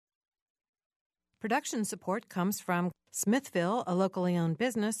Production support comes from Smithville, a locally owned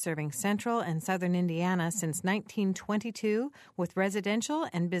business serving central and southern Indiana since 1922 with residential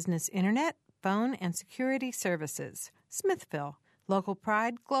and business internet, phone, and security services. Smithville, local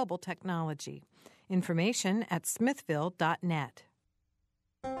pride, global technology. Information at smithville.net.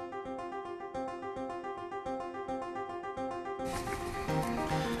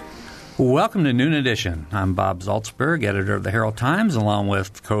 Welcome to Noon Edition. I'm Bob Zaltzberg, editor of the Herald-Times, along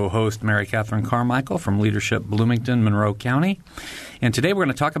with co-host Mary Catherine Carmichael from Leadership Bloomington, Monroe County. And today we're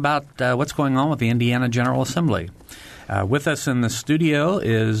going to talk about what's going on with the Indiana General Assembly. With us in the studio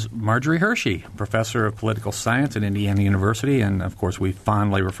is Marjorie Hershey, professor of political science at Indiana University, and of course we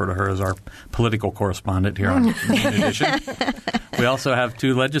fondly refer to her as our political correspondent here on Noon Edition. We also have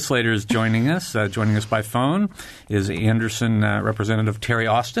two legislators joining us. Joining us by phone is Anderson Representative Terry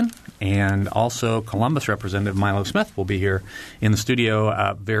Austin, and also Columbus Representative Milo Smith will be here in the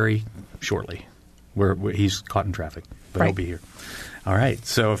studio very shortly. He's caught in traffic, but He'll be here. All right.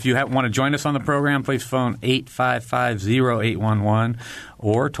 So if you want to join us on the program, please phone 855-0811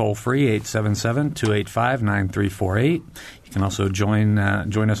 or toll free 877-285-9348. You can also join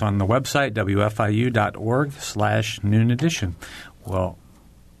us on the website wfiu.org/noon edition. Well,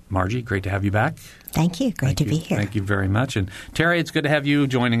 Margie, great to have you back. Thank you. Great to be here. Thank you very much. And Terry, it's good to have you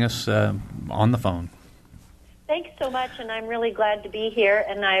joining us on the phone. Thanks so much, and I'm really glad to be here,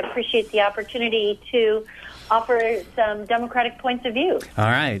 and I appreciate the opportunity to offer some Democratic points of view. All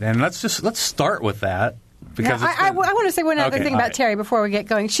right, and let's start with that. Because I want to say one other thing about Terry before we get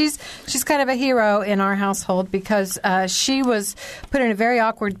going. She's kind of a hero in our household because she was put in a very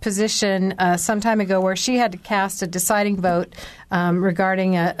awkward position some time ago where she had to cast a deciding vote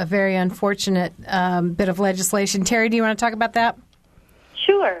regarding a very unfortunate bit of legislation. Terry, do you want to talk about that?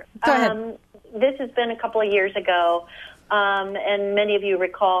 Sure. Go ahead. This has been a couple of years ago, and many of you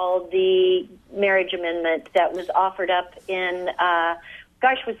recall the marriage amendment that was offered up in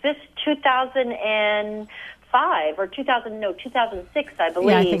was this 2005 or 2006, I believe?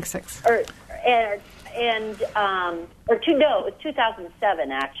 Yeah, I think 6. It was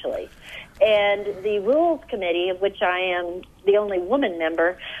 2007, actually. And the Rules Committee, of which I am the only woman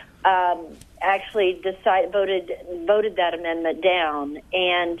member, actually voted that amendment down,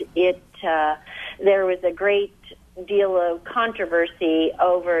 and there was a great deal of controversy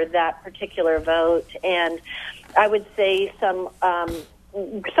over that particular vote, and I would say some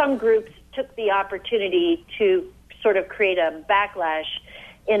groups took the opportunity to sort of create a backlash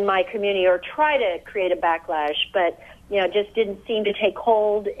in my community, or try to create a backlash, but just didn't seem to take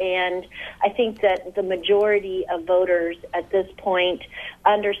hold. And I think that the majority of voters at this point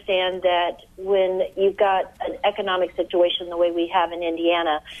understand that when you've got an economic situation the way we have in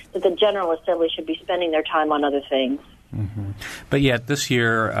Indiana, that the General Assembly should be spending their time on other things. Mm-hmm. But yet this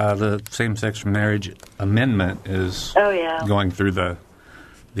year, the same-sex marriage amendment is going through the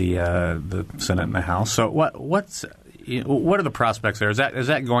Senate and the House. So what are the prospects there? Is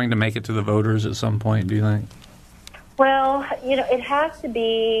that going to make it to the voters at some point, do you think? Well, it has to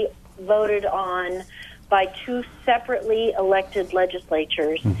be voted on by two separately elected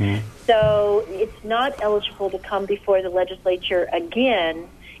legislatures. Mm-hmm. So it's not eligible to come before the legislature again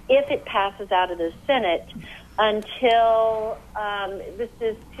if it passes out of the Senate until, this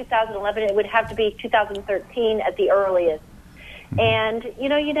is 2011, it would have to be 2013 at the earliest. Mm-hmm. And,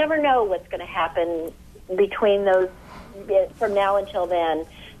 you never know what's going to happen between those from now until then.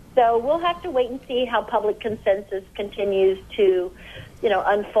 So we'll have to wait and see how public consensus continues to,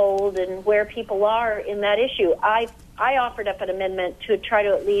 unfold and where people are in that issue. I offered up an amendment to try to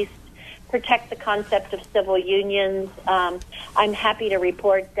at least protect the concept of civil unions. I'm happy to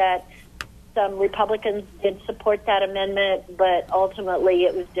report that some Republicans did support that amendment, but ultimately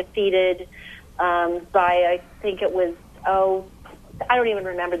it was defeated by, I think it was, I don't even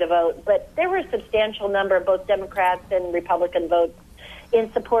remember the vote, but there were a substantial number of both Democrats and Republican votes in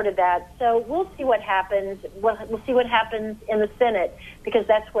support of that. So we'll see what happens. We'll see what happens in the Senate, because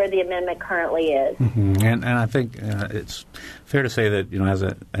that's where the amendment currently is. Mm-hmm. And I think it's fair to say that, as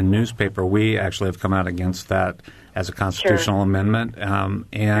a newspaper, we actually have come out against that as a constitutional amendment.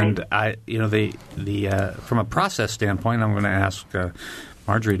 And right. From a process standpoint, I'm going to ask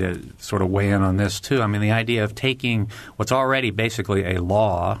Marjorie to sort of weigh in on this too. I mean, the idea of taking what's already basically a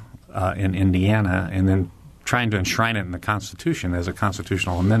law in Indiana and then trying to enshrine it in the Constitution as a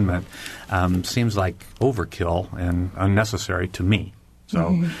constitutional amendment seems like overkill and unnecessary to me.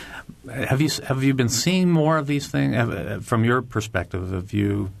 So, have you been seeing more of these things from your perspective? Have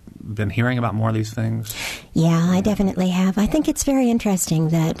you been hearing about more of these things? Yeah, I definitely have. I think it's very interesting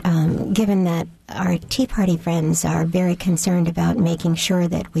that given that our Tea Party friends are very concerned about making sure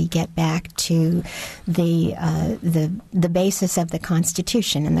that we get back to the basis of the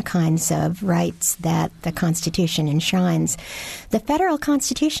Constitution and the kinds of rights that the Constitution enshrines. The federal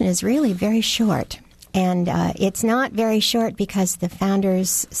Constitution is really very short. And it's not very short because the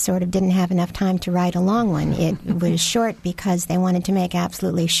founders sort of didn't have enough time to write a long one. It was short because they wanted to make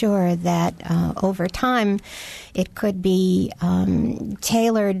absolutely sure that over time it could be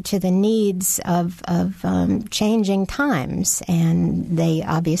tailored to the needs of changing times. And they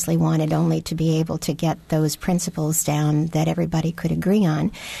obviously wanted only to be able to get those principles down that everybody could agree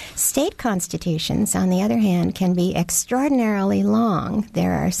on. State constitutions, on the other hand, can be extraordinarily long.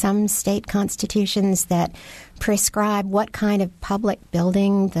 There are some state constitutions that prescribe what kind of public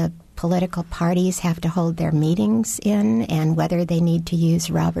building the political parties have to hold their meetings in and whether they need to use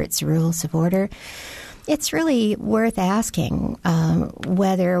Robert's Rules of Order. It's really worth asking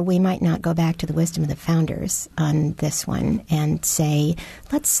whether we might not go back to the wisdom of the founders on this one and say,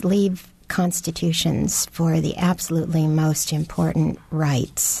 let's leave constitutions for the absolutely most important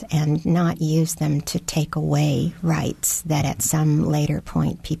rights and not use them to take away rights that at some later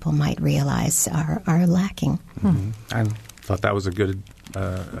point people might realize are lacking. I thought that was a good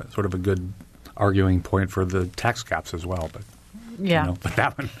sort of a good arguing point for the tax caps as well, but but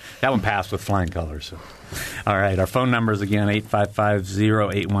that one passed with flying colors. So. All right, our phone numbers again,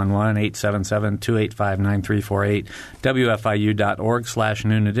 855-0811, 877-285-9348,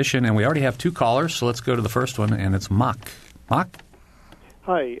 WFIU.org/Noon Edition. And we already have two callers, so let's go to the first one, and it's Mock. Mock?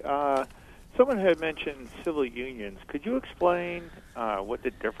 Hi. Someone had mentioned civil unions. Could you explain what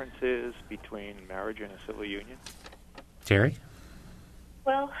the difference is between marriage and a civil union? Terry?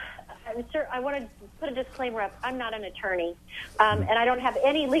 Well, sir, I want to put a disclaimer up. I'm not an attorney, and I don't have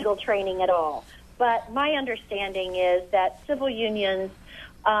any legal training at all. But my understanding is that civil unions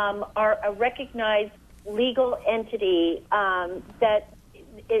are a recognized legal entity that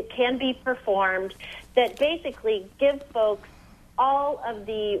it can be performed that basically give folks all of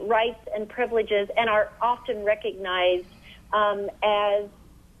the rights and privileges and are often recognized as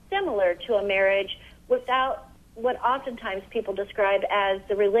similar to a marriage without what oftentimes people describe as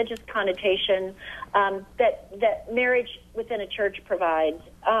the religious connotation that marriage within a church provides.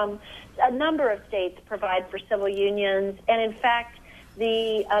 A number of states provide for civil unions, and in fact,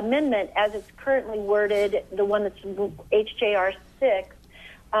 the amendment, as it's currently worded, the one that's HJR 6,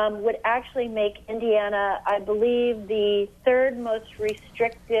 would actually make Indiana, I believe, the third most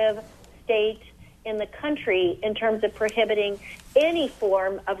restrictive state in the country in terms of prohibiting any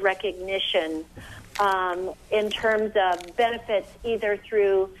form of recognition in terms of benefits either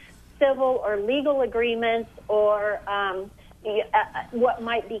through civil or legal agreements or what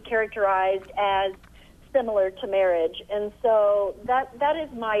might be characterized as similar to marriage. And so that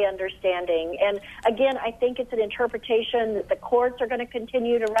is my understanding. And again, I think it's an interpretation that the courts are going to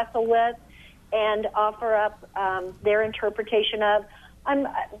continue to wrestle with and offer up their interpretation of.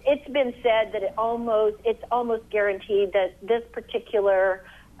 It's been said that it's almost guaranteed that this particular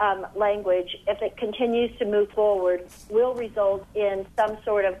language, if it continues to move forward, will result in some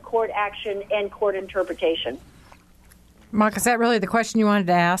sort of court action and court interpretation. Mark, is that really the question you wanted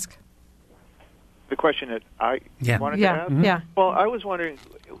to ask? The question that I wanted to ask? Yeah. Well, I was wondering,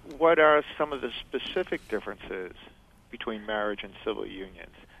 what are some of the specific differences between marriage and civil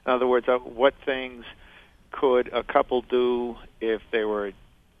unions? In other words, what things could a couple do if they were,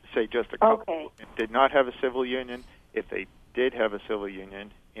 say, just a couple and did not have a civil union, if they did have a civil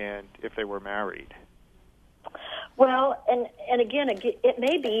union, and if they were married? Well, and again, it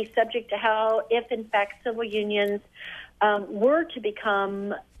may be subject to how, if in fact civil unions were to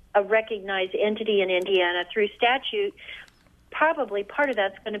become a recognized entity in Indiana through statute, probably part of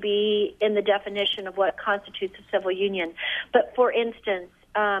that's going to be in the definition of what constitutes a civil union. But for instance,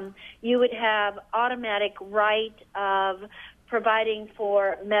 you would have automatic right of providing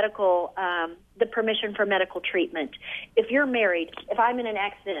for medical, the permission for medical treatment. If you're married, if I'm in an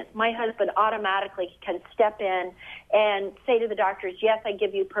accident, my husband automatically can step in and say to the doctors, yes, I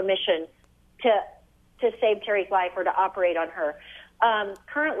give you permission to save Terry's life or to operate on her.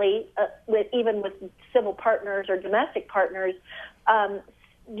 Currently, even with civil partners or domestic partners,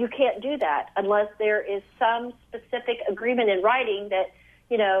 you can't do that unless there is some specific agreement in writing that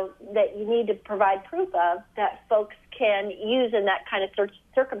you need to provide proof of that folks can use in that kind of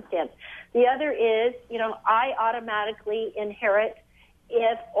circumstance. The other is, I automatically inherit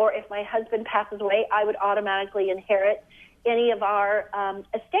if my husband passes away, I would automatically inherit any of our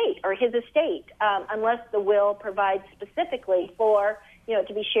estate or his estate, unless the will provides specifically for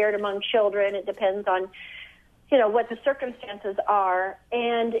to be shared among children. It depends on, what the circumstances are.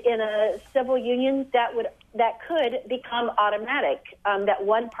 And in a civil union, that could become automatic, that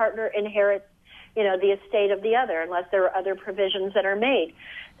one partner inherits, the estate of the other, unless there are other provisions that are made.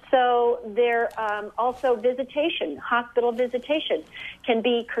 So there also visitation, hospital visitation, can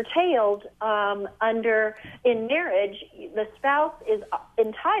be curtailed in marriage. The spouse is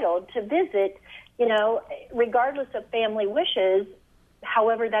entitled to visit, regardless of family wishes.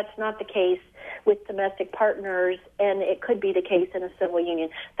 However, that's not the case with domestic partners, and it could be the case in a civil union.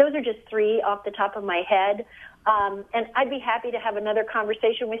 Those are just three off the top of my head. And I'd be happy to have another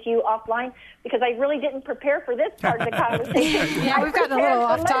conversation with you offline, because I really didn't prepare for this part of the conversation. Yeah, we've gotten a little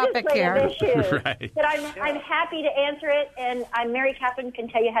off topic here. Right. But I'm happy to answer it, and Mary Catherine can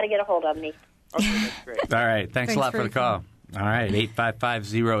tell you how to get a hold of me. Okay, that's great. All right. Thanks a lot for the call. All right,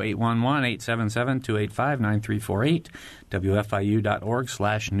 855-0811, 877-285-9348,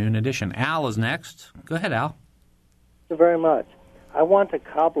 WFIU.org/noon edition. Al is next. Go ahead, Al. Thank you very much. I want to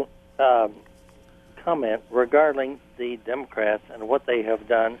comment regarding the Democrats and what they have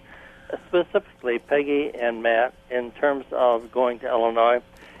done, specifically Peggy and Matt, in terms of going to Illinois.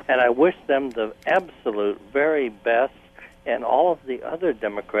 And I wish them the absolute very best, and all of the other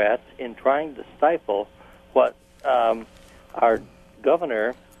Democrats, in trying to stifle what our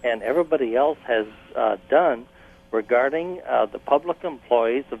governor and everybody else has done regarding the public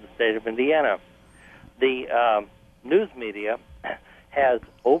employees of the state of Indiana. The news media has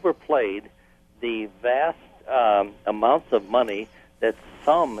overplayed the vast amounts of money that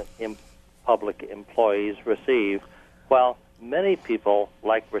some public employees receive, while many people,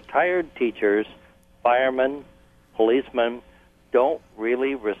 like retired teachers, firemen, policemen, don't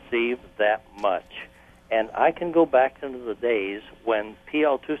really receive that much. And I can go back into the days when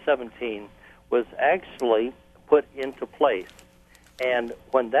PL 217 was actually put into place. And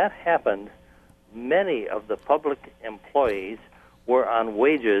when that happened, many of the public employees were on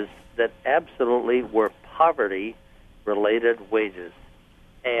wages that absolutely were poverty-related wages.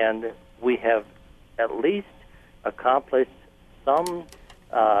 And we have at least accomplished some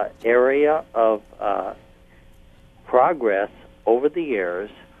area of progress over the years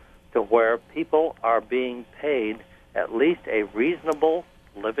to where people are being paid at least a reasonable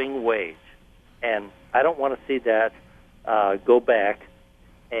living wage. And I don't want to see that go back.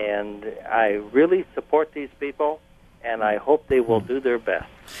 And I really support these people, and I hope they will do their best.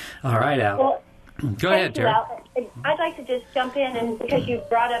 All right, Al. Well, go ahead, Terry. I'd like to just jump in, and because you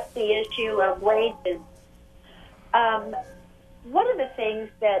brought up the issue of wages, one of the things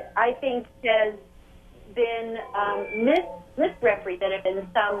that I think has been misrepresented in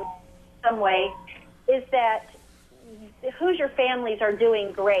some way is that Hoosier families are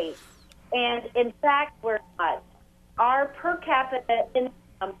doing great, and in fact we're not. Our per capita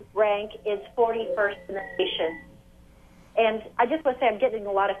income rank is 41st in the nation. And I just want to say I'm getting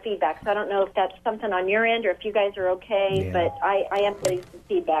a lot of feedback, so I don't know if that's something on your end or if you guys are okay, but I am getting some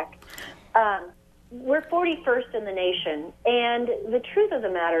feedback. We're 41st in the nation, and the truth of the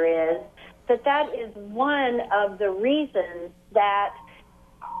matter is that is one of the reasons that,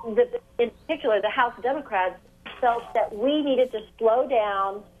 in particular, the House Democrats felt that we needed to slow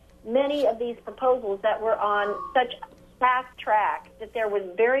down many of these proposals that were on such fast track that there was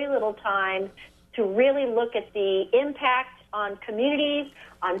very little time to really look at the impact on communities,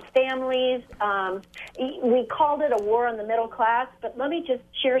 on families. We called it a war on the middle class, but let me just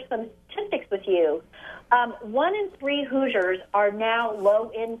share some statistics with you. 1 in 3 Hoosiers are now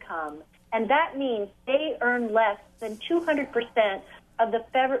low income, and that means they earn less than 200% of the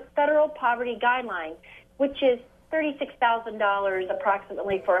federal poverty guideline, which is $36,000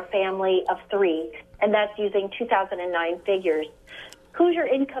 approximately for a family of 3, and that's using 2009 figures. Hoosier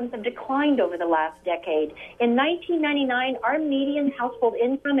incomes have declined over the last decade. In 1999, our median household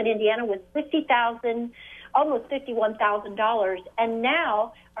income in Indiana was almost $51,000, and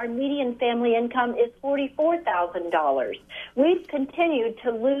now our median family income is $44,000. We've continued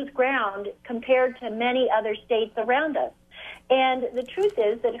to lose ground compared to many other states around us. And the truth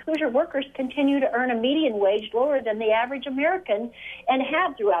is that Hoosier workers continue to earn a median wage lower than the average American and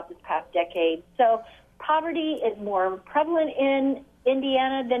have throughout this past decade. So poverty is more prevalent in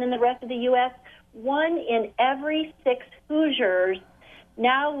Indiana than in the rest of the U.S. 1 in every 6 Hoosiers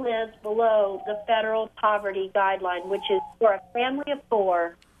now lives below the federal poverty guideline, which is for a family of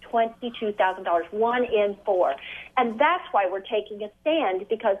 4, $22,000, 1 in 4. And that's why we're taking a stand,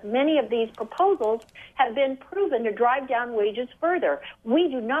 because many of these proposals have been proven to drive down wages further. We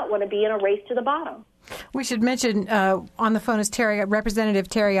do not want to be in a race to the bottom. We should mention on the phone is Representative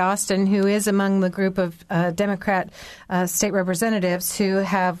Terry Austin, who is among the group of Democrat state representatives who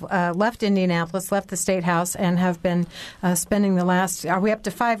have left Indianapolis, left the Statehouse, and have been spending the last, are we up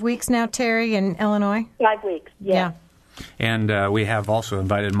to 5 weeks now, Terry, in Illinois? 5 weeks, yeah. And we have also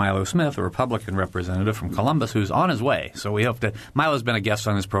invited Milo Smith, a Republican representative from Columbus, who's on his way. So we hope to – Milo's been a guest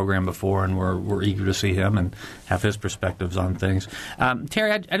on this program before, and we're eager to see him and have his perspectives on things.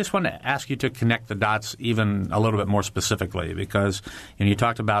 Terry, I just wanted to ask you to connect the dots even a little bit more specifically, because you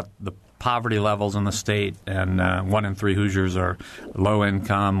talked about the poverty levels in the state, and 1 in 3 Hoosiers are low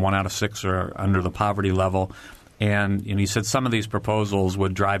income, 1 out of 6 are under the poverty level. And you said some of these proposals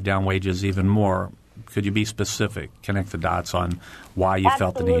would drive down wages even more. Could you be specific, connect the dots on why you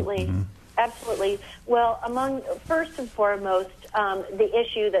felt the need? Mm-hmm. Absolutely. Well, first and foremost, the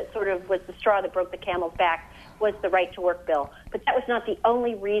issue that sort of was the straw that broke the camel's back was the right to work bill. But that was not the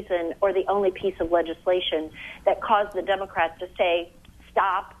only reason or the only piece of legislation that caused the Democrats to say,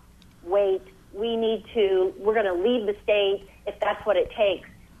 stop, wait, we're going to leave the state if that's what it takes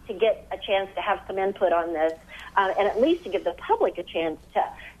to get a chance to have some input on this, and at least to give the public a chance to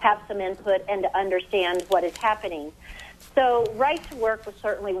have some input and to understand what is happening. So right to work was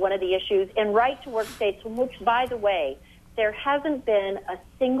certainly one of the issues. In right to work states, which, by the way, there hasn't been a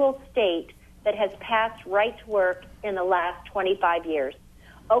single state that has passed right to work in the last 25 years.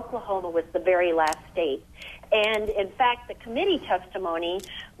 Oklahoma was the very last state. And, in fact, the committee testimony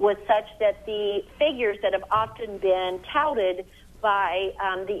was such that the figures that have often been touted by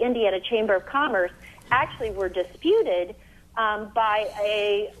the Indiana Chamber of Commerce actually were disputed by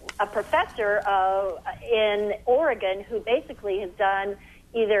a professor in Oregon who basically has done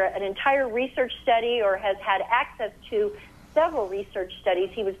either an entire research study or has had access to several research studies.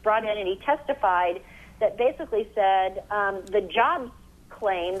 He was brought in and he testified that basically said the jobs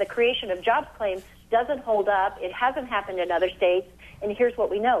claim, the creation of jobs claim, doesn't hold up. It hasn't happened in other states, and here's what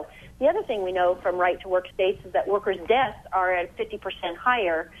we know. The other thing we know from right-to-work states is that workers' deaths are at 50%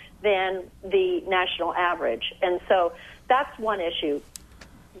 higher than the national average. And so that's one issue.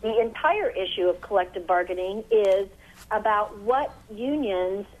 The entire issue of collective bargaining is about what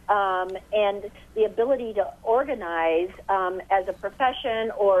unions and the ability to organize as a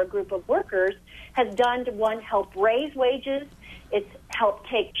profession or a group of workers has done to, one, help raise wages. It's helped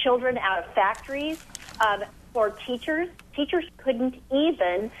take children out of factories. For teachers, teachers couldn't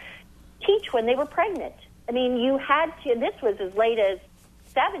even teach when they were pregnant. I mean, you had to, and this was as late as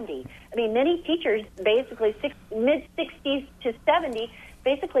 70. I mean, many teachers, basically mid-60s to 70,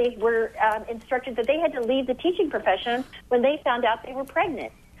 basically were instructed that they had to leave the teaching profession when they found out they were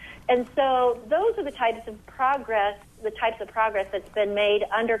pregnant. And so those are the types of progress that's been made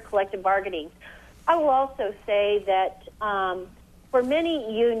under collective bargaining. I will also say that for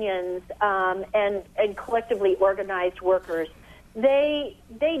many unions and collectively organized workers, they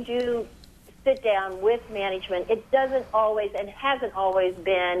do sit down with management. It doesn't always and hasn't always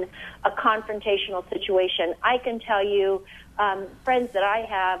been a confrontational situation. I can tell you friends that I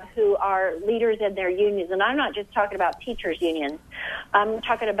have who are leaders in their unions, and I'm not just talking about teachers' unions. I'm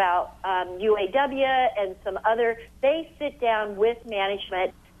talking about UAW and some other. They sit down with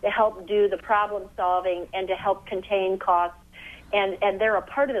management to help do the problem solving and to help contain costs. And they're a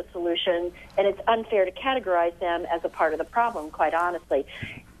part of the solution, and it's unfair to categorize them as a part of the problem, quite honestly.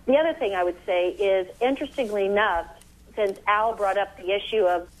 The other thing I would say is, interestingly enough, since Al brought up the issue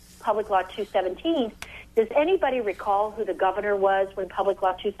of Public Law 217, does anybody recall who the governor was when Public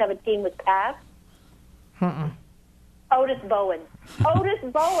Law 217 was passed? Otis Bowen. Otis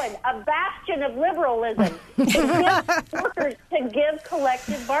Bowen, a bastion of liberalism, to give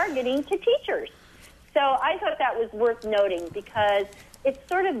collective bargaining to teachers. So I thought that was worth noting because it's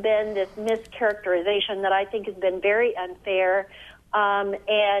sort of been this mischaracterization that I think has been very unfair.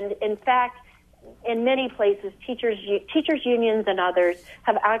 And in fact, in many places, teachers unions and others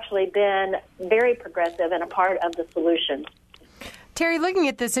have actually been very progressive and a part of the solution. Terry, looking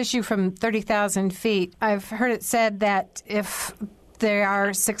at this issue from 30,000 feet, I've heard it said that if they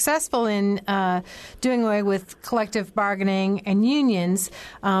are successful in doing away with collective bargaining and unions,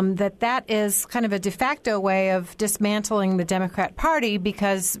 that is kind of a de facto way of dismantling the Democrat Party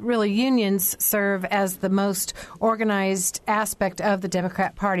because really unions serve as the most organized aspect of the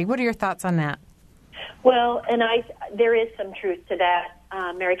Democrat Party. What are your thoughts on that? Well, and there is some truth to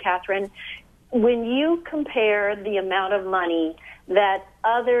that, Mary Catherine. When you compare the amount of money that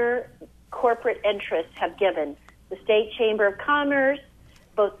other corporate interests have given, the State Chamber of Commerce,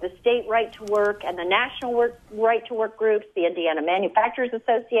 both the state right to work and the national right to work groups, the Indiana Manufacturers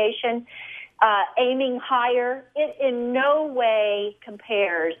Association, aiming higher. It in no way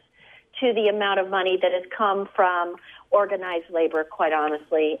compares to the amount of money that has come from organized labor, quite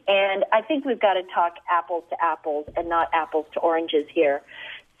honestly. And I think we've got to talk apples to apples and not apples to oranges here.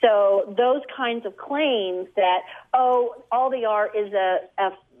 So those kinds of claims that, all they are is a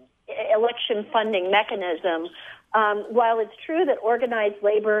election funding mechanism, while it's true that organized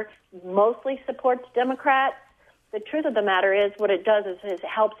labor mostly supports Democrats, the truth of the matter is what it does is it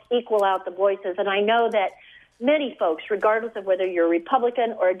helps equal out the voices. And I know that many folks, regardless of whether you're a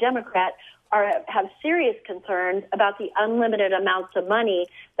Republican or a Democrat, have serious concerns about the unlimited amounts of money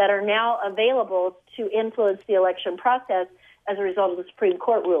that are now available to influence the election process as a result of the Supreme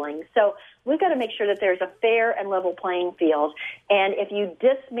Court ruling. So we've got to make sure that there's a fair and level playing field. And if you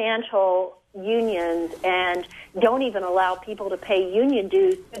dismantle unions and don't even allow people to pay union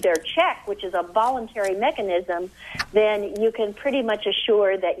dues through their check, which is a voluntary mechanism, then you can pretty much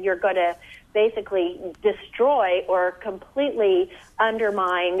assure that you're going to basically destroy or completely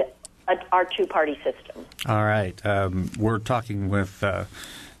undermine our two-party system. All right. We're talking with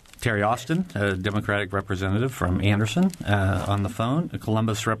Terry Austin, a Democratic representative from Anderson, on the phone. A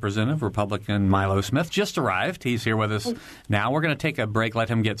Columbus representative, Republican Milo Smith, just arrived. He's here with us now. We're going to take a break, let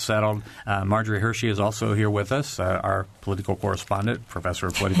him get settled. Marjorie Hershey is also here with us, our political correspondent, professor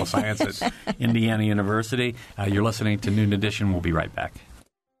of political science at Indiana University. You're listening to Noon Edition. We'll be right back.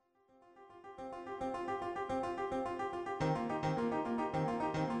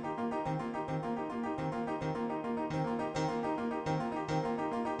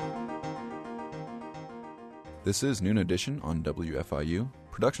 This is Noon Edition on WFIU.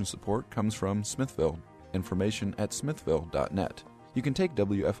 Production support comes from Smithville. Information at smithville.net. You can take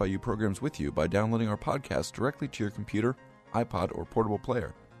WFIU programs with you by downloading our podcast directly to your computer, iPod, or portable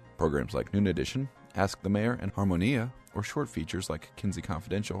player. Programs like Noon Edition, Ask the Mayor, and Harmonia, or short features like Kinsey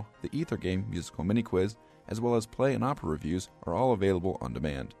Confidential, the Ether Game musical mini-quiz, as well as play and opera reviews are all available on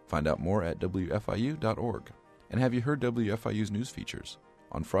demand. Find out more at WFIU.org. And have you heard WFIU's news features?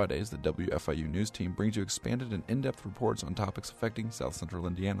 On Fridays, the WFIU News Team brings you expanded and in-depth reports on topics affecting South Central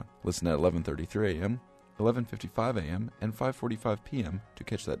Indiana. Listen at 11:33 a.m., 11:55 a.m., and 5:45 p.m. to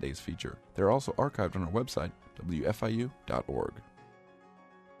catch that day's feature. They're also archived on our website, WFIU.org.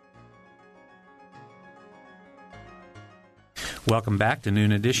 Welcome back to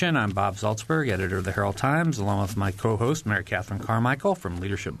Noon Edition. I'm Bob Zaltzberg, editor of the Herald-Times, along with my co-host, Mary Catherine Carmichael from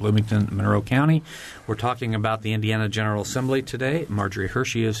Leadership Bloomington, Monroe County. We're talking about the Indiana General Assembly today. Marjorie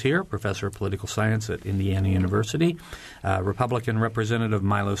Hershey is here, professor of political science at Indiana University. Republican Representative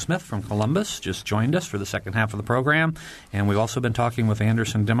Milo Smith from Columbus just joined us for the second half of the program. And we've also been talking with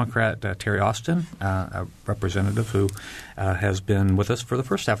Anderson Democrat Terry Austin, a representative who has been with us for the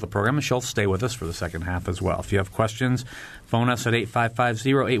first half of the program, and she'll stay with us for the second half as well. If you have questions, phone us at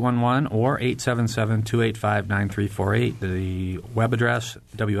 855-0811 or 877-285-9348. The web address,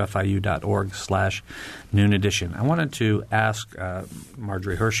 wfiu.org/Noon Edition. I wanted to ask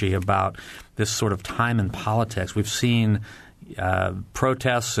Marjorie Hershey about this sort of time in politics. We've seen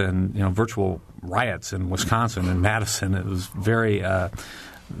protests and virtual riots in Wisconsin and Madison. It was very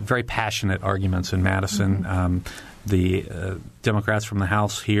passionate arguments in Madison. The Democrats from the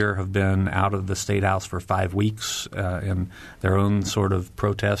House here have been out of the Statehouse for 5 weeks in their own sort of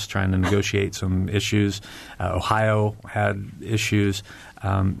protests, trying to negotiate some issues. Ohio had issues.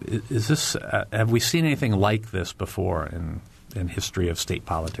 Is this? Have we seen anything like this before in history of state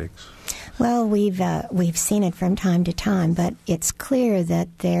politics? Well, we've seen it from time to time, but it's clear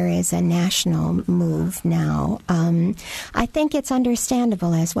that there is a national move now. I think it's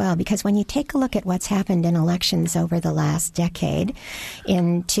understandable as well, because when you take a look at what's happened in elections over the last decade,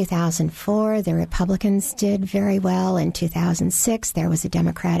 in 2004, the Republicans did very well. In 2006, there was a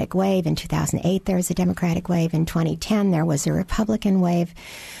Democratic wave. In 2008, there was a Democratic wave. In 2010, there was a Republican wave.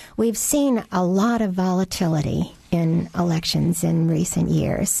 We've seen a lot of volatility in elections in recent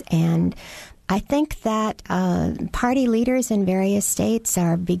years, and I think that party leaders in various states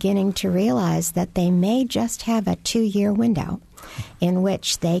are beginning to realize that they may just have a 2-year window in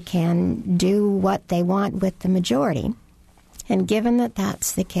which they can do what they want with the majority. And given that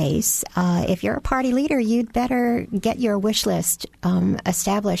that's the case, if you're a party leader, you'd better get your wish list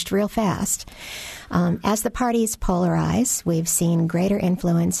established real fast. As the parties polarize, we've seen greater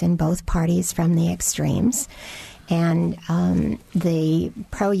influence in both parties from the extremes. And the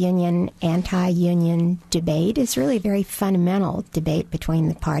pro-union, anti-union debate is really a very fundamental debate between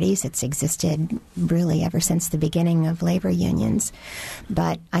the parties. It's existed really ever since the beginning of labor unions.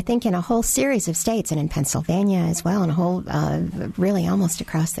 But I think in a whole series of states, and in Pennsylvania as well, and a whole really almost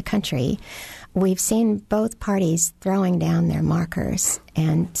across the country, we've seen both parties throwing down their markers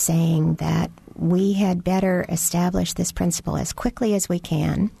and saying that we had better establish this principle as quickly as we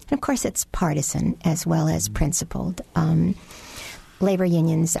can. And of course, it's partisan as well as principled. Labor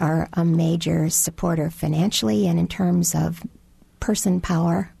unions are a major supporter financially and in terms of person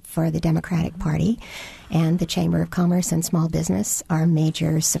power for the Democratic Party, and the Chamber of Commerce and Small Business are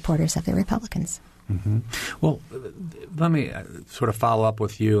major supporters of the Republicans. Mm-hmm. Well, let me sort of follow up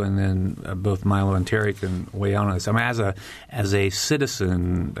with you, and then both Milo and Terry can weigh in on this. I mean, as a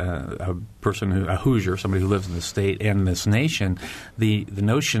citizen, a Hoosier, somebody who lives in the state and this nation, the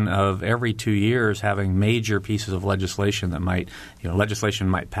notion of every 2 years having major pieces of legislation that might, legislation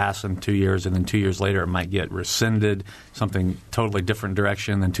might pass in 2 years, and then 2 years later it might get rescinded, something totally different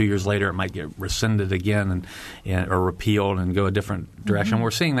direction. Then 2 years later it might get rescinded again or repealed and go a different direction. Mm-hmm.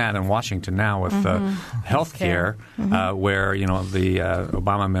 We're seeing that in Washington now with health care, where the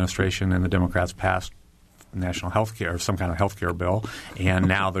Obama administration and the Democrats passed national health care, or some kind of health care bill, and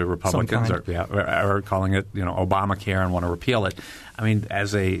now the Republicans are calling it Obamacare and want to repeal it. I mean,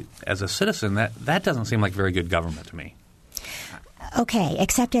 as a citizen, that doesn't seem like very good government to me. Okay,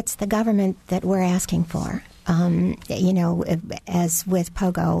 except it's the government that we're asking for. As with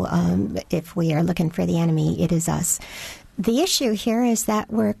Pogo, if we are looking for the enemy, it is us. The issue here is that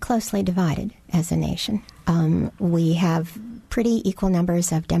we're closely divided as a nation. We have pretty equal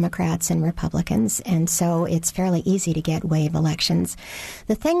numbers of Democrats and Republicans, and so it's fairly easy to get wave elections.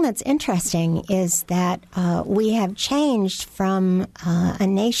 The thing that's interesting is that we have changed from a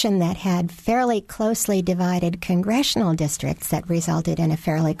nation that had fairly closely divided congressional districts that resulted in a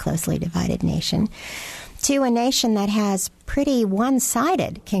fairly closely divided nation to a nation that has pretty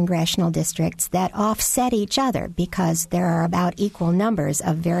one-sided congressional districts that offset each other because there are about equal numbers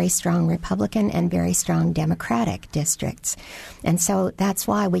of very strong Republican and very strong Democratic districts. And so that's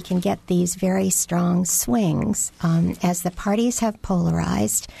why we can get these very strong swings. As the parties have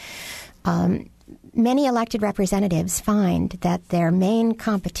polarized, many elected representatives find that their main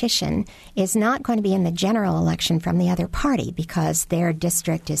competition is not going to be in the general election from the other party because their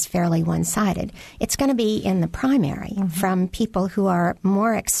district is fairly one-sided. It's going to be in the primary from people who are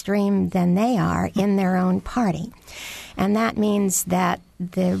more extreme than they are in their own party. And that means that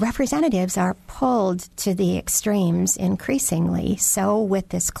the representatives are pulled to the extremes increasingly. So with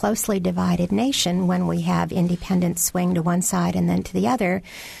this closely divided nation, when we have independents swing to one side and then to the other,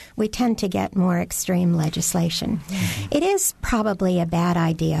 we tend to get more extreme legislation. Mm-hmm. It is probably a bad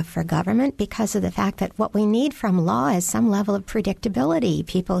idea for government because of the fact that what we need from law is some level of predictability.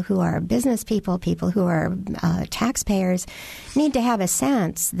 People who are business people who are taxpayers need to have a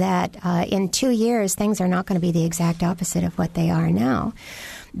sense that in 2 years things are not going to be the exact opposite of what they are now.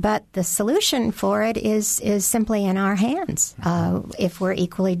 But the solution for it is simply in our hands. If we're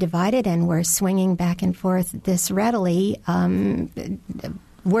equally divided and we're swinging back and forth this readily,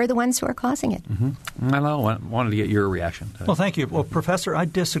 we're the ones who are causing it. Mm-hmm. I wanted to get your reaction. Well, thank you. Well, Professor, I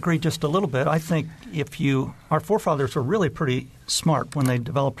disagree just a little bit. I think our forefathers were really pretty smart when they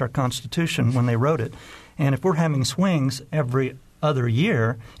developed our Constitution, when they wrote it. And if we're having swings every other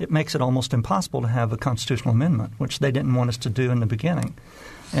year, it makes it almost impossible to have a constitutional amendment, which they didn't want us to do in the beginning.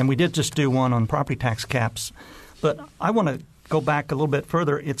 And we did just do one on property tax caps. But I want to go back a little bit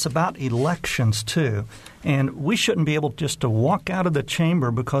further. It's about elections, too. And we shouldn't be able just to walk out of the chamber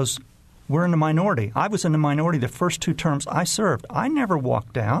because we're in the minority. I was in the minority the first 2 terms I served. I never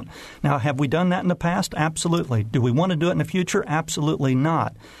walked out. Now, have we done that in the past? Absolutely. Do we want to do it in the future? Absolutely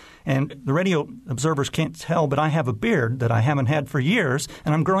not. And the radio observers can't tell, but I have a beard that I haven't had for years,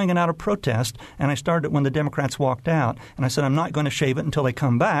 and I'm growing it out of protest. And I started it when the Democrats walked out. And I said I'm not going to shave it until they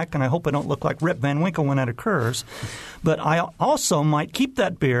come back, and I hope I don't look like Rip Van Winkle when that occurs. But I also might keep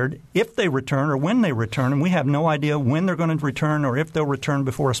that beard if they return or when they return, and we have no idea when they're going to return or if they'll return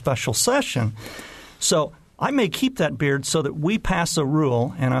before a special session. So I may keep that beard so that we pass a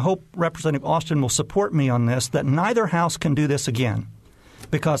rule, and I hope Representative Austin will support me on this, that neither house can do this again.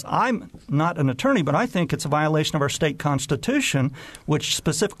 Because I'm not an attorney, but I think it's a violation of our state constitution, which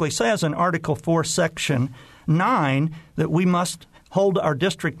specifically says in Article 4, Section 9, that we must hold our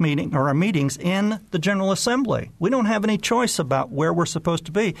district meeting or our meetings in the General Assembly. We don't have any choice about where we're supposed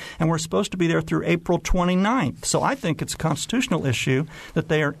to be, and we're supposed to be there through April 29th. So I think it's a constitutional issue that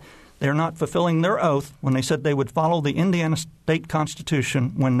they're not fulfilling their oath when they said they would follow the Indiana state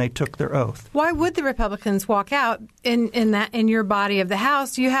constitution when they took their oath. Why would the Republicans walk out in your body of the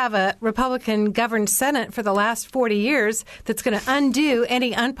House? You have a Republican-governed Senate for the last 40 years that's going to undo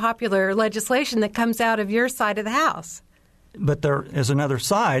any unpopular legislation that comes out of your side of the House. But there is another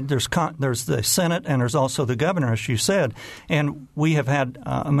side. There's the Senate and there's also the governor, as you said. And we have had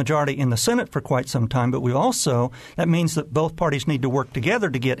a majority in the Senate for quite some time. But that means that both parties need to work together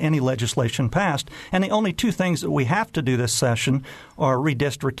to get any legislation passed. And the only two things that we have to do this session are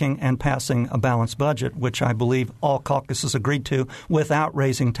redistricting and passing a balanced budget, which I believe all caucuses agreed to without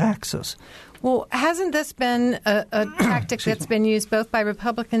raising taxes. Well, hasn't this been a tactic that's been used both by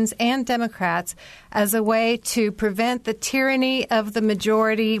Republicans and Democrats as a way to prevent the tyranny of the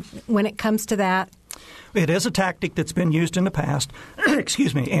majority when it comes to that? It is a tactic that's been used in the past.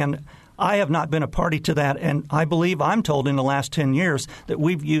 Excuse me. And I have not been a party to that. And I believe I'm told in the last 10 years that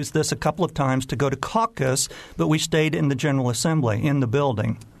we've used this a couple of times to go to caucus, but we stayed in the General Assembly, in the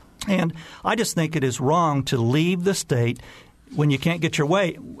building. And I just think it is wrong to leave the state when you can't get your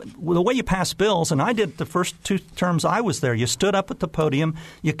way. The way you pass bills, and I did the first 2 terms I was there, you stood up at the podium,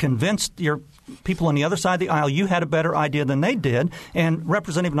 you convinced your people on the other side of the aisle you had a better idea than they did, and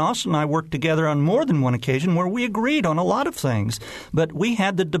Representative Austin and I worked together on more than one occasion where we agreed on a lot of things. But we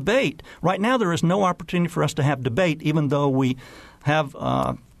had the debate. Right now there is no opportunity for us to have debate, even though we have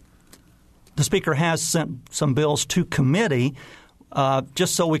the Speaker has sent some bills to committee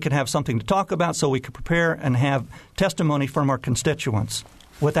just so we could have something to talk about, so we could prepare and have testimony from our constituents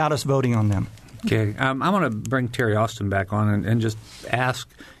without us voting on them. Okay. I want to bring Terry Austin back on and just ask,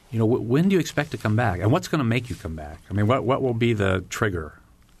 when do you expect to come back? And what's going to make you come back? I mean, what will be the trigger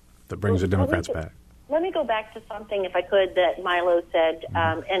that brings the Democrats back? Let me go back to something, if I could, that Milo said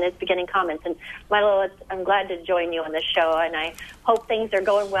in his beginning comments. And Milo, I'm glad to join you on this show, and I hope things are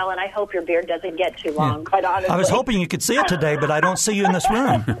going well, and I hope your beard doesn't get too long, quite honestly. I was hoping you could see it today, but I don't see you in this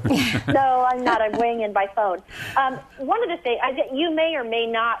room. No, I'm not. I'm weighing in by phone. One of the things, you may or may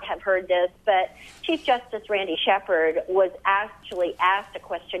not have heard this, but Chief Justice Randy Shepard was actually asked a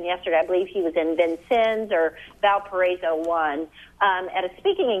question yesterday. I believe he was in Vincennes or Valparaiso 1 at a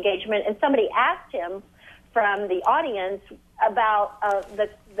speaking engagement, and somebody asked him from the audience about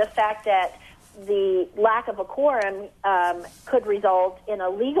the fact that the lack of a quorum could result in a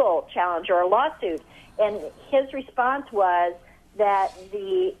legal challenge or a lawsuit. And his response was that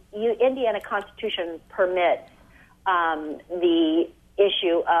the Indiana Constitution permits the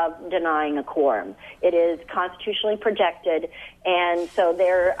issue of denying a quorum. It is constitutionally protected, and so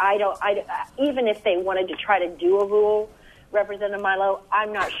even if they wanted to try to do a rule, Representative Milo,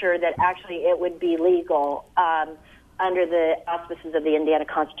 I'm not sure that actually it would be legal under the auspices of the Indiana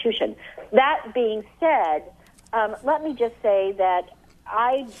Constitution. That being said, let me just say that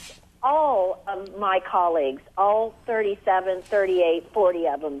all of my colleagues, all 37, 38, 40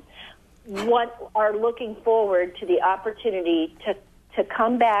 of them, are looking forward to the opportunity to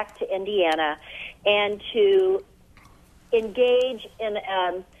come back to Indiana and to engage in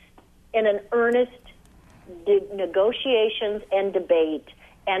an earnest negotiations and debate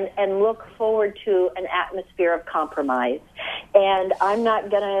and look forward to an atmosphere of compromise. And I'm not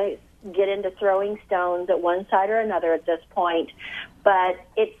going to get into throwing stones at one side or another at this point, but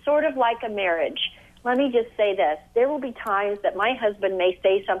it's sort of like a marriage. Let me just say this. There will be times that my husband may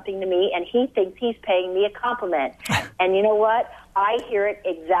say something to me and he thinks he's paying me a compliment. And you know what? I hear it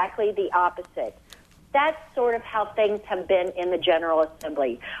exactly the opposite. That's sort of how things have been in the General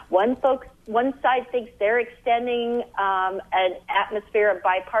Assembly. One side thinks they're extending an atmosphere of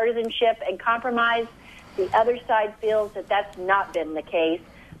bipartisanship and compromise. The other side feels that that's not been the case.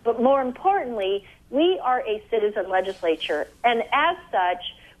 But more importantly, we are a citizen legislature, and as such,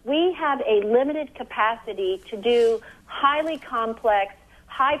 we have a limited capacity to do highly complex,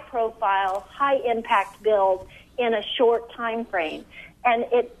 high-profile, high-impact bills in a short time frame. And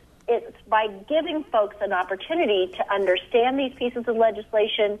it's by giving folks an opportunity to understand these pieces of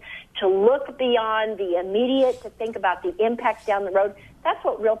legislation, to look beyond the immediate, to think about the impacts down the road. That's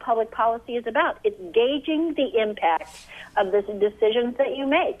what real public policy is about. It's gauging the impact of the decisions that you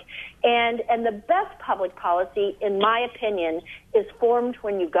make. And the best public policy, in my opinion, is formed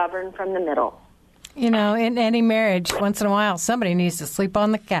when you govern from the middle. In any marriage, once in a while, somebody needs to sleep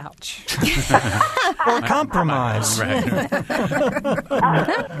on the couch. Or compromise. Right.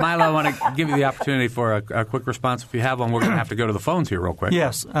 Milo, I want to give you the opportunity for a quick response. If you have one, we're going to have to go to the phones here real quick.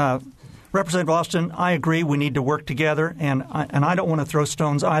 Yes. Representative Austin, I agree we need to work together, and I don't want to throw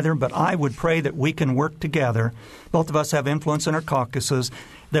stones either, but I would pray that we can work together. Both of us have influence in our caucuses,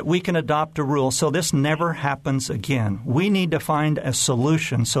 that we can adopt a rule so this never happens again. We need to find a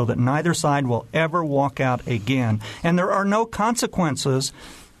solution so that neither side will ever walk out again. And there are no consequences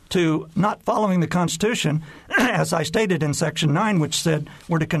to not following the Constitution, as I stated in Section 9, which said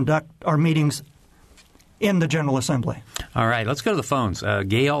we're to conduct our meetings in the General Assembly. All right, let's go to the phones.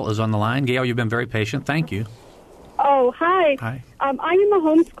 Gail is on the line. Gail, you've been very patient. Thank you. Oh, hi. Hi. I am a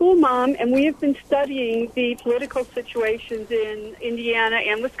homeschool mom, and we have been studying the political situations in Indiana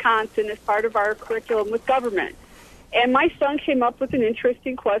and Wisconsin as part of our curriculum with government. And my son came up with an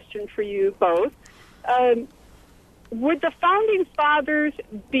interesting question for you both. Would the Founding Fathers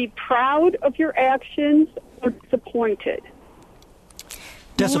be proud of your actions or disappointed?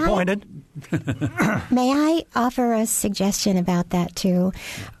 Disappointed. May I offer a suggestion about that, too?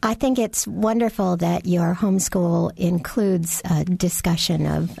 I think it's wonderful that your homeschool includes a discussion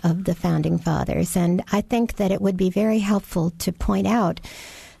of the Founding Fathers, and I think that it would be very helpful to point out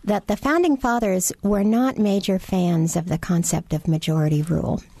that the Founding Fathers were not major fans of the concept of majority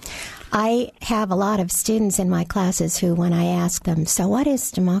rule. I have a lot of students in my classes who, when I ask them, so what is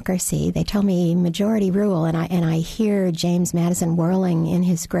democracy? They tell me majority rule, and I hear James Madison whirling in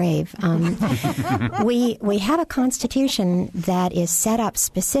his grave. We have a constitution that is set up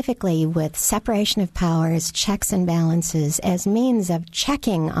specifically with separation of powers, checks and balances as means of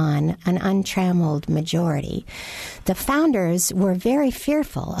checking on an untrammeled majority. The founders were very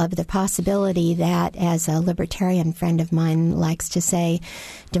fearful of the possibility that, as a libertarian friend of mine likes to say,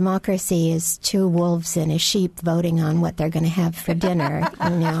 democracy is two wolves and a sheep voting on what they're going to have for dinner.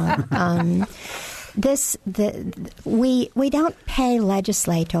 We don't pay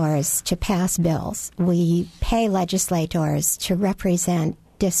legislators to pass bills. We pay legislators to represent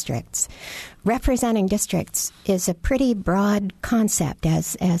districts. Representing districts is a pretty broad concept,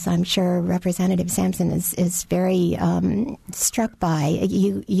 as I'm sure Representative Sampson is very struck by.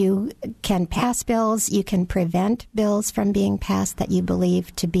 You can pass bills, you can prevent bills from being passed that you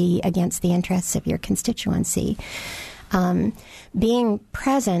believe to be against the interests of your constituency. Being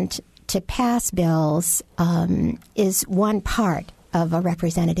present to pass bills is one part of a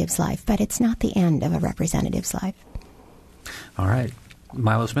representative's life, but it's not the end of a representative's life. All right.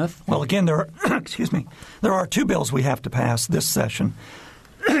 Milo Smith? Well, again, there are two bills we have to pass this session.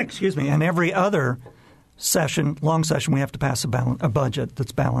 And every other session, long session, we have to pass a budget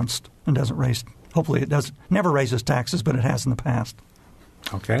that's balanced and doesn't raise. Hopefully, never raises taxes, but it has in the past.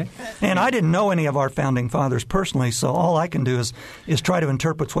 Okay. And I didn't know any of our founding fathers personally, so all I can do is try to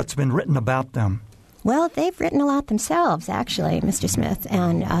interpret what's been written about them. Well, they've written a lot themselves, actually, Mr. Smith,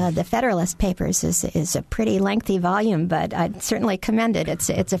 and the Federalist Papers is a pretty lengthy volume, but I'd certainly commend it. It's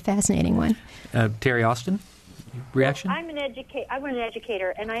a fascinating one. Terry Austin, reaction? Well, I'm an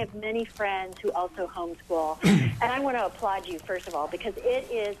educator, and I have many friends who also homeschool, and I want to applaud you, first of all, because it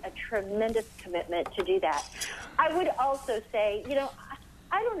is a tremendous commitment to do that. I would also say,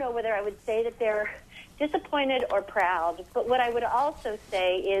 I don't know whether I would say that they're disappointed or proud, but what I would also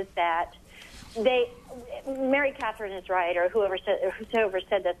say is that Mary Catherine is right, or whoever said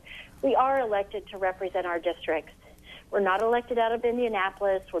this, we are elected to represent our districts. We're not elected out of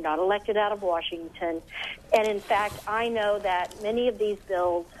Indianapolis. We're not elected out of Washington. And in fact, I know that many of these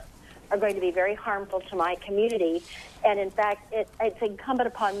bills are going to be very harmful to my community. And in fact, it's incumbent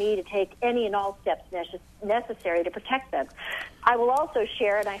upon me to take any and all steps necessary to protect them. I will also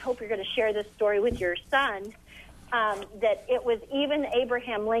share, and I hope you're going to share this story with your son, that it was even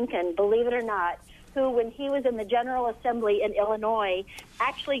Abraham Lincoln, believe it or not, who, when he was in the General Assembly in Illinois,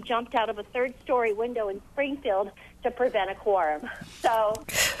 actually jumped out of a third-story window in Springfield to prevent a quorum. So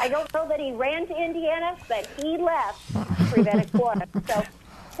I don't know that he ran to Indiana, but he left to prevent a quorum. So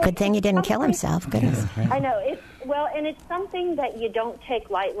good thing he didn't kill himself. Goodness. I know. And it's something that you don't take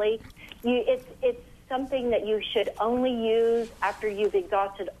lightly. It's something that you should only use after you've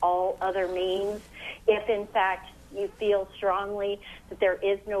exhausted all other means. If, in fact, you feel strongly that there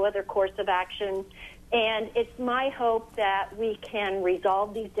is no other course of action. And it's my hope that we can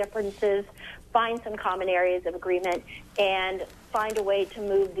resolve these differences, find some common areas of agreement, and find a way to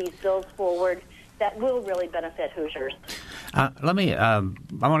move these bills forward that will really benefit Hoosiers. I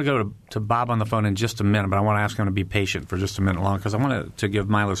want to go to Bob on the phone in just a minute, but I want to ask him to be patient for just a minute long because I want to give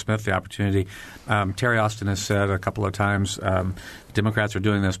Milo Smith the opportunity. Terry Austin has said a couple of times Democrats are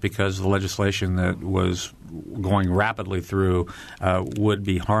doing this because the legislation that was going rapidly through would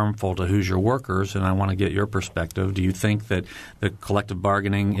be harmful to Hoosier workers, and I want to get your perspective. Do you think that the collective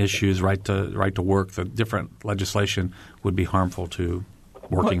bargaining issues, right to work, the different legislation would be harmful to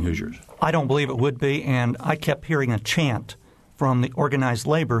working Hoosiers? I don't believe it would be, and I kept hearing a chant from the organized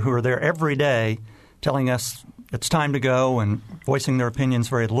labor who are there every day telling us it's time to go and voicing their opinions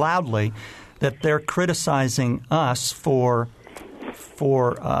very loudly, that they're criticizing us for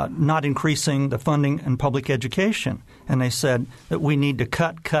not increasing the funding in public education. And they said that we need to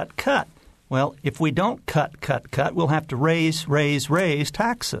cut. Well, if we don't cut, we'll have to raise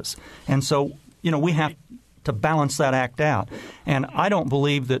taxes. And so, we have to balance that act out. And I don't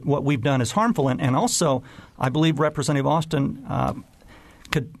believe that what we've done is harmful. And also, I believe Representative Austin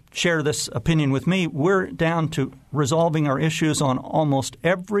could share this opinion with me. We're down to resolving our issues on almost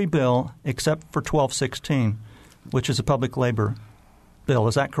every bill except for 1216, which is a public labor bill.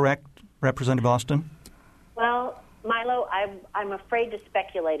 Is that correct, Representative Austin? Well, Milo, I'm afraid to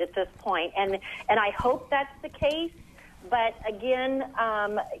speculate at this point, and I hope that's the case. But again,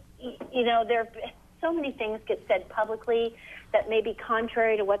 there so many things get said publicly that may be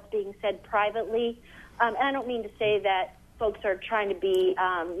contrary to what's being said privately. And I don't mean to say that folks are trying to be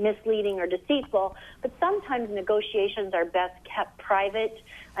misleading or deceitful, but sometimes negotiations are best kept private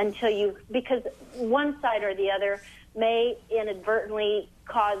because one side or the other may inadvertently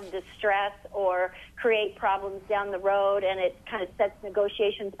cause distress or create problems down the road, and it kind of sets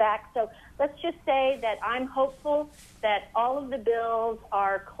negotiations back. So let's just say that I'm hopeful that all of the bills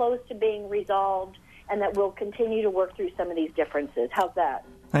are close to being resolved and that we'll continue to work through some of these differences. How's that?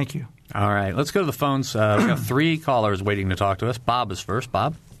 Thank you. All right. Let's go to the phones. We've got 3 callers waiting to talk to us. Bob is first.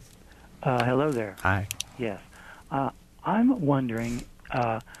 Bob? Hello there. Hi. Yes. I'm wondering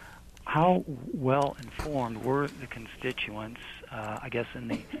how well informed were the constituents, I guess, in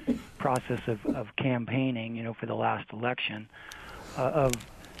the process of campaigning, for the last election, of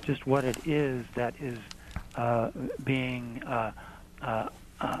just what it is that is being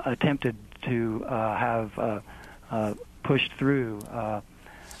attempted to have pushed through.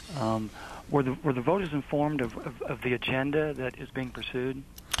 Were the voters informed of the agenda that is being pursued?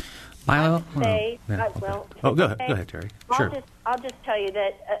 Milo? Go ahead, Terry. Sure. I'll just tell you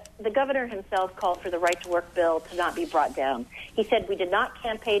that the governor himself called for the right to work bill to not be brought down. He said we did not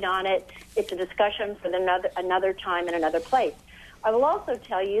campaign on it. It's a discussion for another time and another place. I will also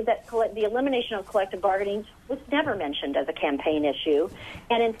tell you that the elimination of collective bargaining was never mentioned as a campaign issue.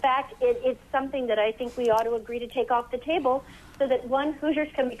 And in fact, it's something that I think we ought to agree to take off the table so that, Hoosiers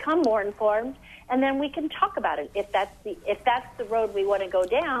can become more informed, and then we can talk about it if that's the road we want to go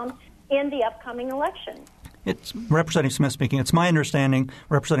down in the upcoming election. It's Representative Smith speaking. It's my understanding,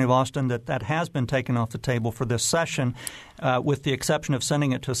 Representative Austin, that has been taken off the table for this session, with the exception of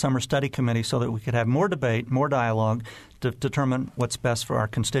sending it to a summer study committee so that we could have more debate, more dialogue to determine what's best for our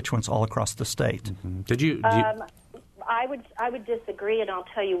constituents all across the state. Mm-hmm. I would disagree, and I'll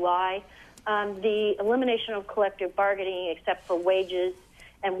tell you why. The elimination of collective bargaining, except for wages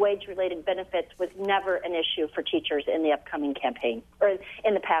and wage-related benefits, was never an issue for teachers in the upcoming campaign or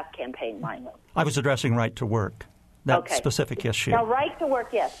in the past campaign, Milo. I was addressing right to work, specific issue. Now, right to work,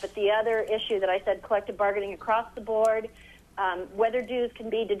 yes, but the other issue that I said, collective bargaining across the board, whether dues can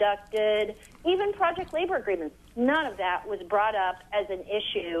be deducted, even project labor agreements, none of that was brought up as an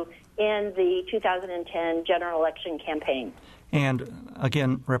issue in the 2010 general election campaign. And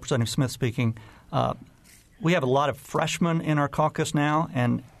again, Representative Smith speaking, we have a lot of freshmen in our caucus now,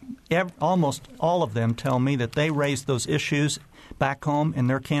 and almost all of them tell me that they raised those issues back home in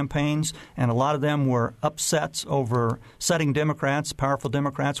their campaigns, and a lot of them were upsets over setting Democrats, powerful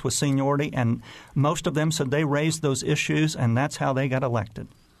Democrats with seniority, and most of them said they raised those issues, and that's how they got elected.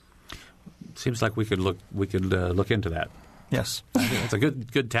 Seems like we could look into that. Yes. It's a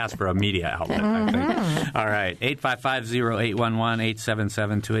good task for a media outlet, I think. All right. 855-0811,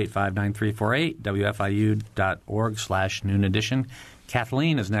 877-285-9348, WFIU.org/Noon Edition.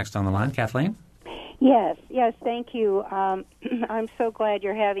 Kathleen is next on the line. Kathleen? Yes, thank you. I'm so glad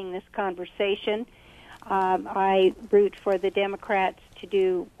you're having this conversation. I root for the Democrats to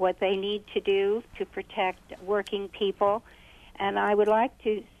do what they need to do to protect working people. And I would like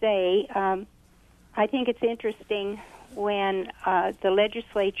to say I think it's interesting when the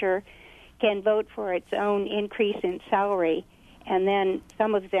legislature can vote for its own increase in salary, and then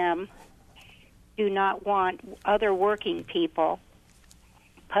some of them do not want other working people,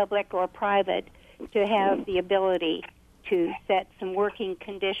 public or private, to have the ability to set some working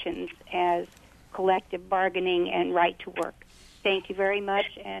conditions as collective bargaining and right to work. Thank you very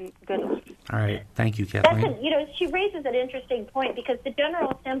much, and good luck. All right. Thank you, Kathleen. She raises an interesting point because the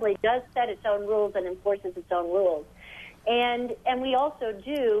General Assembly does set its own rules and enforces its own rules. And we also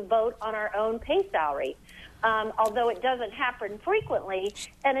do vote on our own pay salary, although it doesn't happen frequently.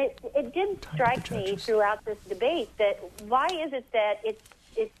 And it did strike me throughout this debate that why is it that it's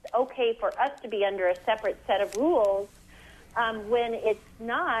okay for us to be under a separate set of rules when it's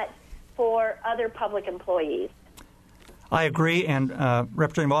not for other public employees? I agree. And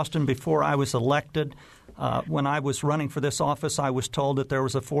Representative Austin, before I was elected, when I was running for this office, I was told that there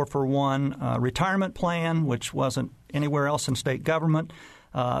was a 4-for-1 retirement plan, which wasn't anywhere else in state government.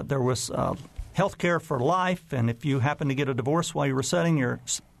 There was health care for life, and if you happened to get a divorce while you were setting,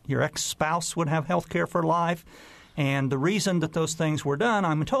 your ex-spouse would have health care for life. And the reason that those things were done,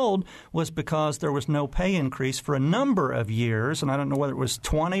 I'm told, was because there was no pay increase for a number of years, and I don't know whether it was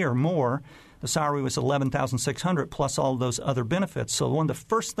 20 or more. The salary was $11,600 plus all those other benefits. So one of the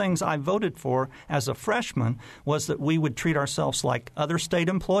first things I voted for as a freshman was that we would treat ourselves like other state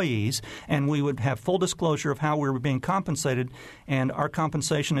employees, and we would have full disclosure of how we were being compensated. And our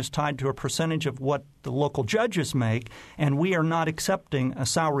compensation is tied to a percentage of what the local judges make, and we are not accepting a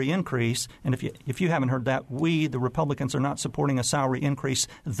salary increase. And if you haven't heard that, we, the Republicans, are not supporting a salary increase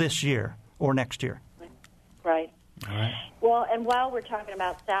this year or next year. Right. All right. Well, and while we're talking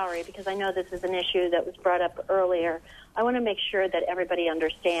about salary, because I know this is an issue that was brought up earlier, I want to make sure that everybody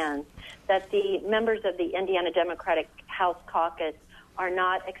understands that the members of the Indiana Democratic House Caucus are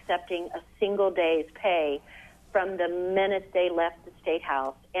not accepting a single day's pay from the minute they left the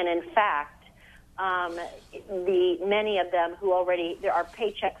Statehouse. And in fact, many of them who our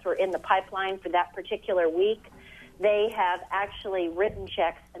paychecks were in the pipeline for that particular week, they have actually written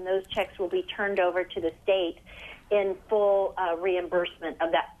checks, and those checks will be turned over to the state in full reimbursement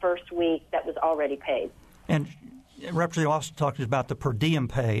of that first week that was already paid. And Representative also talked about the per diem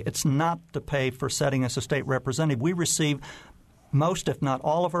pay. It's not the pay for setting as a state representative. We receive most, if not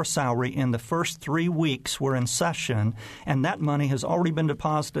all, of our salary in the first 3 weeks we're in session, and that money has already been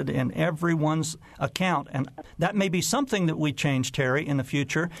deposited in everyone's account. And that may be something that we change, Terry, in the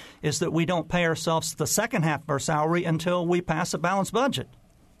future, is that we don't pay ourselves the second half of our salary until we pass a balanced budget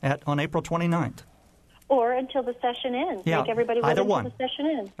on April 29th. Or until the session ends. Yeah, make everybody wait either until one. the session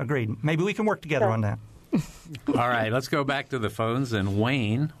ends. Agreed. Maybe we can work together on that. All right, let's go back to the phones. And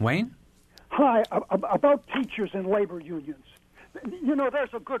Wayne? Hi, about teachers and labor unions. You know,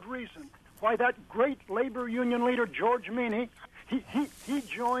 there's a good reason why that great labor union leader, George Meany, he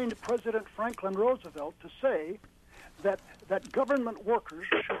joined President Franklin Roosevelt to say that government workers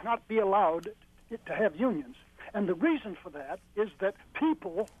should not be allowed to have unions. And the reason for that is that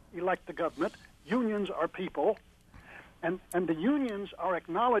people elect the government, unions are people, and the unions are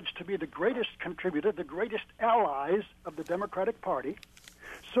acknowledged to be the greatest contributor, the greatest allies of the Democratic Party.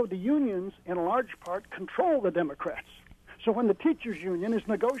 So the unions, in large part, control the Democrats. So when the teachers' union is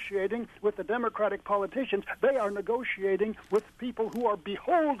negotiating with the Democratic politicians, they are negotiating with people who are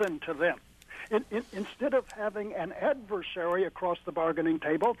beholden to them. Instead of having an adversary across the bargaining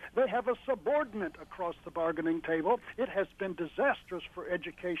table, they have a subordinate across the bargaining table. It has been disastrous for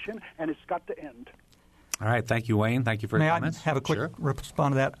education, and it's got to end. All right. Thank you, Wayne. Thank you for your comments. May I have a quick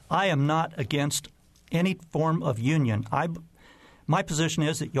response to that? I am not against any form of union. My position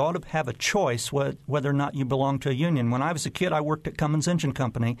is that you ought to have a choice whether or not you belong to a union. When I was a kid, I worked at Cummins Engine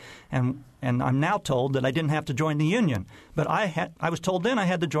Company, and I'm now told that I didn't have to join the union. But I was told then I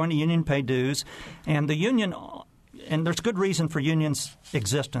had to join the union, pay dues, and the union – and there's good reason for unions'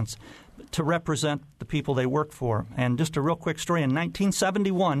 existence to represent the people they work for. And just a real quick story. In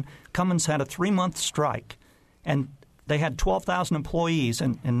 1971, Cummins had a 3-month strike, and they had 12,000 employees in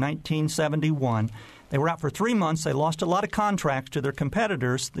 1971. They were out for 3 months. They lost a lot of contracts to their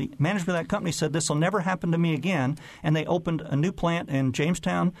competitors. The management of that company said, this will never happen to me again, and they opened a new plant in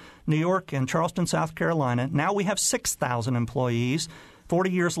Jamestown, New York, and Charleston, South Carolina. Now we have 6,000 employees 40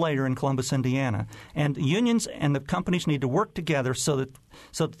 years later in Columbus, Indiana. And the unions and the companies need to work together so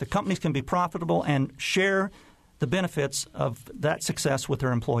that the companies can be profitable and share the benefits of that success with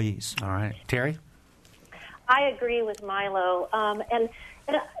their employees. All right. Terry? I agree with Milo. And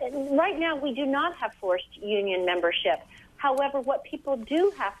right now we do not have forced union membership. However, what people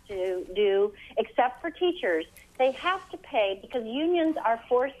do have to do, except for teachers, they have to pay because unions are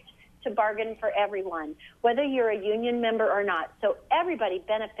forced to bargain for everyone, whether you're a union member or not. So everybody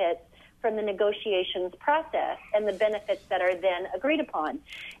benefits from the negotiations process and the benefits that are then agreed upon.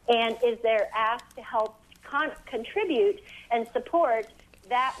 And is they're asked to help contribute and support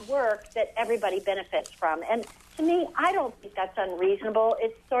that work that everybody benefits from. And to me, I don't think that's unreasonable.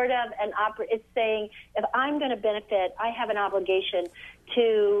 It's sort of it's saying if I'm going to benefit, I have an obligation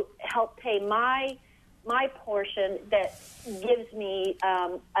to help pay my portion that gives me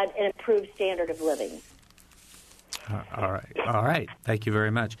an improved standard of living. All right. Thank you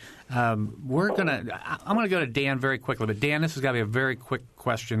very much. I'm going to go to Dan very quickly. But Dan, this has got to be a very quick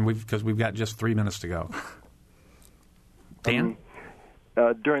question because we've got just 3 minutes to go. Dan?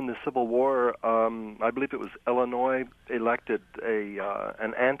 During the Civil War, I believe it was Illinois elected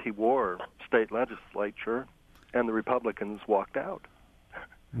an anti-war state legislature. and the Republicans walked out.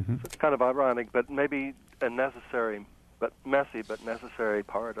 Mm-hmm. So it's kind of ironic, but maybe a necessary, but messy, but necessary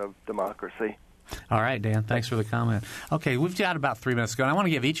part of democracy. All right, Dan, thanks for the comment. Okay, we've got about 3 minutes to go. And I want to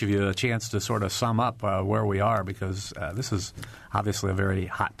give each of you a chance to sort of sum up where we are, because this is obviously a very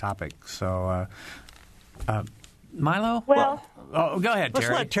hot topic. So, Milo? Well, go ahead, Terry. Let's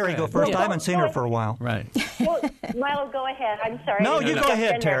let Terry go first. I haven't seen her for a while. Right. Well, Milo, go ahead. I'm sorry. No, you go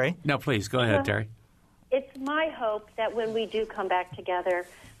ahead, Terry. No, please, go ahead, Terry. It's my hope that when we do come back together,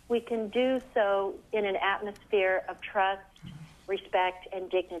 we can do so in an atmosphere of trust, respect, and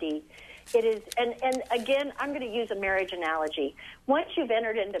dignity. It is, and again, I'm going to use a marriage analogy. Once you've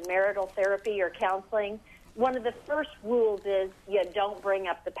entered into marital therapy or counseling, one of the first rules is you don't bring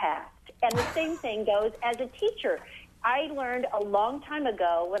up the past. And the same thing goes as a teacher. I learned a long time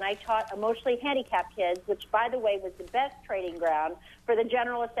ago when I taught emotionally handicapped kids, which, by the way, was the best training ground for the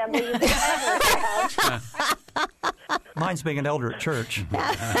General Assembly you could ever have. Mine's being an elder at church.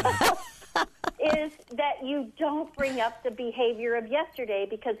 Is that you don't bring up the behavior of yesterday,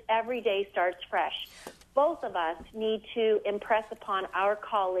 because every day starts fresh. Both of us need to impress upon our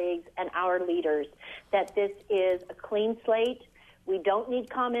colleagues and our leaders that this is a clean slate. We don't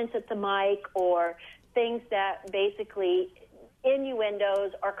need comments at the mic or things that basically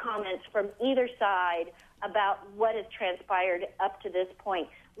innuendos or comments from either side about what has transpired up to this point.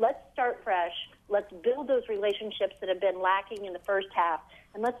 Let's start fresh. Let's build those relationships that have been lacking in the first half,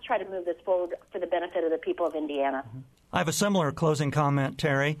 and let's try to move this forward for the benefit of the people of Indiana. I have a similar closing comment,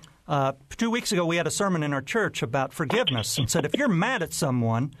 Terry. 2 weeks ago, we had a sermon in our church about forgiveness and said if you're mad at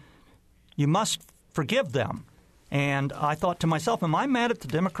someone, you must forgive them. And I thought to myself, am I mad at the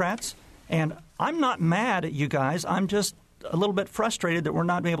Democrats? And I'm not mad at you guys. I'm just a little bit frustrated that we're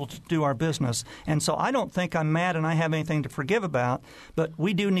not able to do our business. And so I don't think I'm mad and I have anything to forgive about, but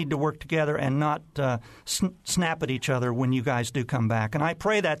we do need to work together and not snap at each other when you guys do come back. And I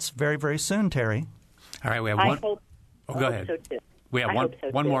pray that's very, very soon, Terry. All right, we have I one. hope go ahead. so too. We have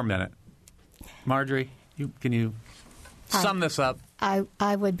one more minute. Marjorie, can you sum this up?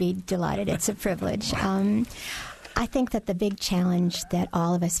 I would be delighted. It's a privilege. I think that the big challenge that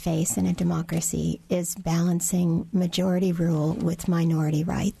all of us face in a democracy is balancing majority rule with minority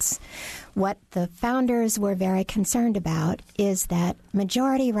rights. What the founders were very concerned about is that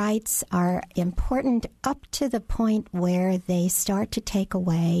majority rights are important up to the point where they start to take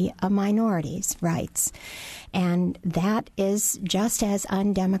away a minority's rights. And that is just as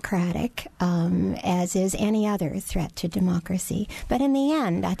undemocratic as is any other threat to democracy. But in the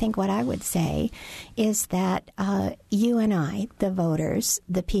end, I think what I would say is that you and I, the voters,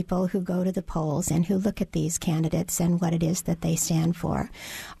 the people who go to the polls and who look at these candidates and what it is that they stand for,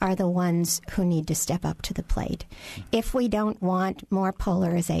 are the ones who need to step up to the plate. If we don't want more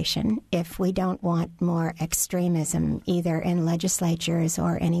polarization, if we don't want more extremism, either in legislatures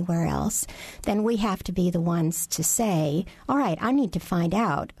or anywhere else, then we have to be the ones to say, all right, I need to find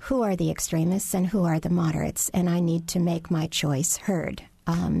out who are the extremists and who are the moderates, and I need to make my choice heard.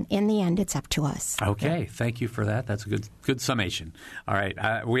 In the end, it's up to us. Okay. Thank you for that. That's a good summation. All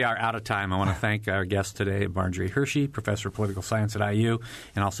right. We are out of time. I want to thank our guests today, Marjorie Hershey, Professor of Political Science at IU,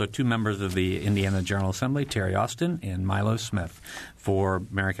 and also two members of the Indiana General Assembly, Terry Austin and Milo Smith. For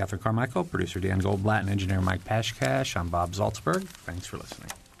Mary Catherine Carmichael, producer Dan Goldblatt, and engineer Mike Pashkash, I'm Bob Zaltzberg. Thanks for listening.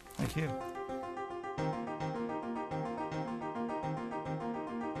 Thank you.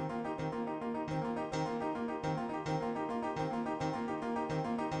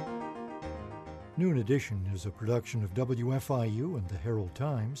 Noon Edition is a production of WFIU and the Herald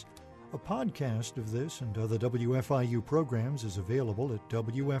Times. A podcast of this and other WFIU programs is available at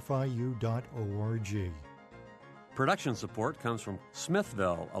wfiu.org. Production support comes from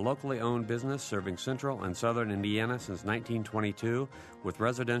Smithville, a locally owned business serving central and southern Indiana since 1922 with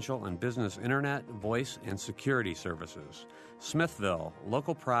residential and business internet, voice, and security services. Smithville,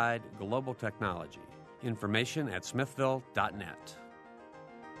 local pride, global technology. Information at smithville.net.